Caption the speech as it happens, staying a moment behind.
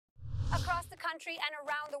country and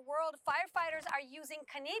around the world, firefighters are using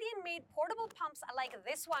Canadian-made portable pumps like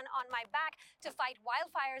this one on my back to fight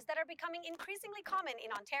wildfires that are becoming increasingly common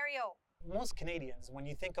in Ontario. Most Canadians, when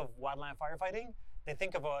you think of wildland firefighting, they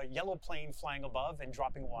think of a yellow plane flying above and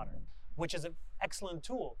dropping water, which is an excellent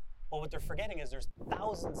tool. But what they're forgetting is there's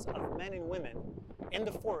thousands of men and women in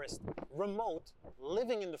the forest, remote,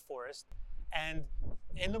 living in the forest, and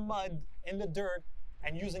in the mud, in the dirt,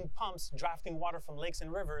 and using pumps, drafting water from lakes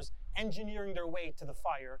and rivers, engineering their way to the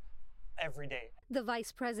fire every day. The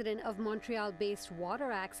vice president of Montreal-based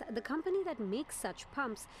WaterAxe, the company that makes such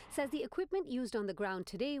pumps, says the equipment used on the ground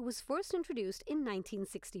today was first introduced in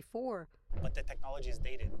 1964. But the technology is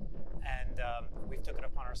dated, and we've took it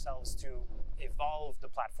upon ourselves to evolve the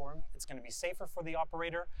platform. It's going to be safer for the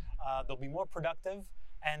operator, they'll be more productive,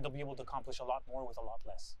 and they'll be able to accomplish a lot more with a lot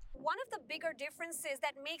less. One of the bigger differences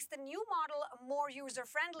that makes the new model more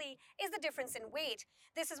user-friendly is the difference in weight.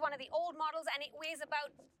 This is one of the old models, and it weighs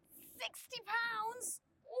about 60 pounds.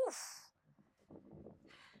 Oof.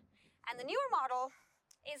 And the newer model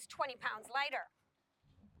is 20 pounds lighter.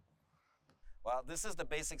 Well, this is the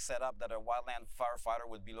basic setup that a wildland firefighter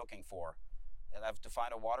would be looking for. They'll have to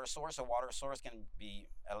find a water source. A water source can be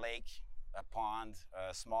a lake, a pond,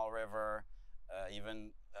 a small river,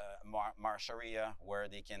 even marsh area where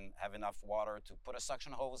they can have enough water to put a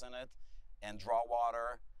suction hose in it and draw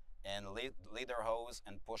water and lead their hose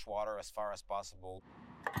and push water as far as possible.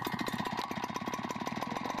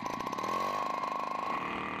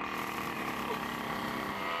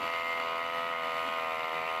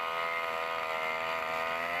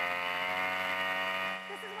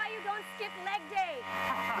 Skip leg day.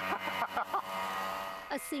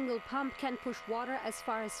 A single pump can push water as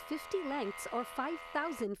far as 50 lengths or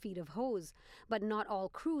 5,000 feet of hose, but not all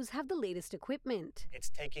crews have the latest equipment. It's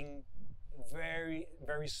taking very,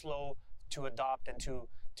 very slow to adopt and to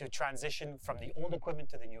transition from the old equipment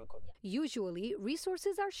to the new equipment. Usually,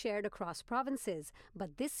 resources are shared across provinces,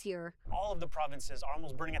 but this year, all of the provinces are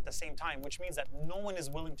almost burning at the same time, which means that no one is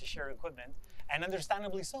willing to share equipment, and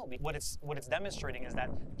understandably so. What it's demonstrating is that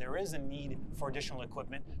there is a need for additional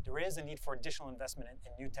equipment, there is a need for additional investment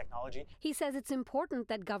in new technology. He says it's important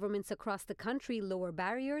that governments across the country lower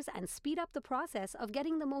barriers and speed up the process of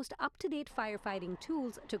getting the most up-to-date firefighting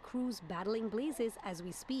tools to crews battling blazes as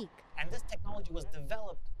we speak. And this technology was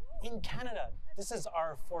developed in Canada. This is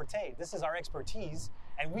our forte, this is our expertise,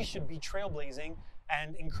 and we should be trailblazing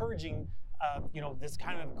and encouraging this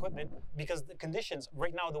kind of equipment, because the conditions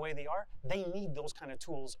right now, the way they are, they need those kind of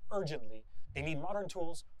tools urgently. They need modern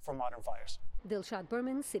tools for modern fires. Dilshad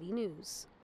Burman, City News.